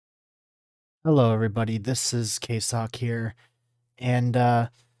Hello, everybody. This is K-Sawk here, and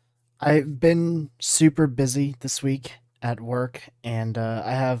I've been super busy this week at work, and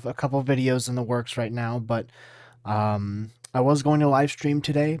I have a couple videos in the works right now. But I was going to live stream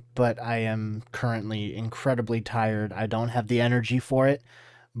today, but I am currently incredibly tired. I don't have the energy for it.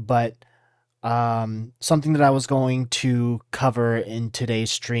 But something that I was going to cover in today's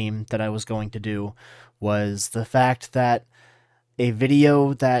stream that I was going to do was the fact that a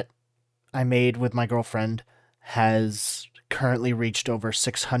video that I made with my girlfriend has currently reached over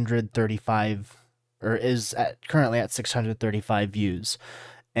 635 or currently at 635 views.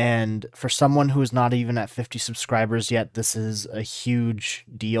 And for someone who is not even at 50 subscribers yet, this is a huge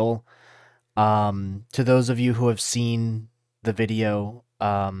deal. To those of you who have seen the video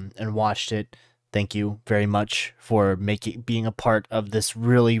and watched it, thank you very much for being a part of this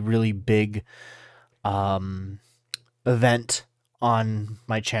really big um, event on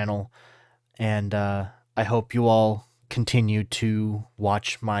my channel. And I hope you all continue to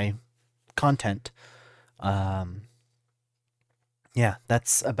watch my content. Um, yeah,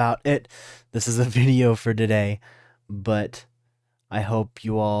 that's about it. This is a video for today, but I hope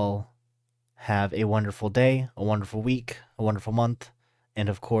you all have a wonderful day, a wonderful week, a wonderful month, and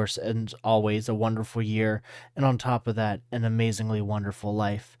of course, and always, a wonderful year, and on top of that, an amazingly wonderful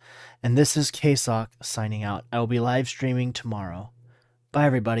life. And this is K-Sock signing out. I will be live streaming tomorrow. Bye,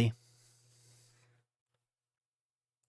 everybody.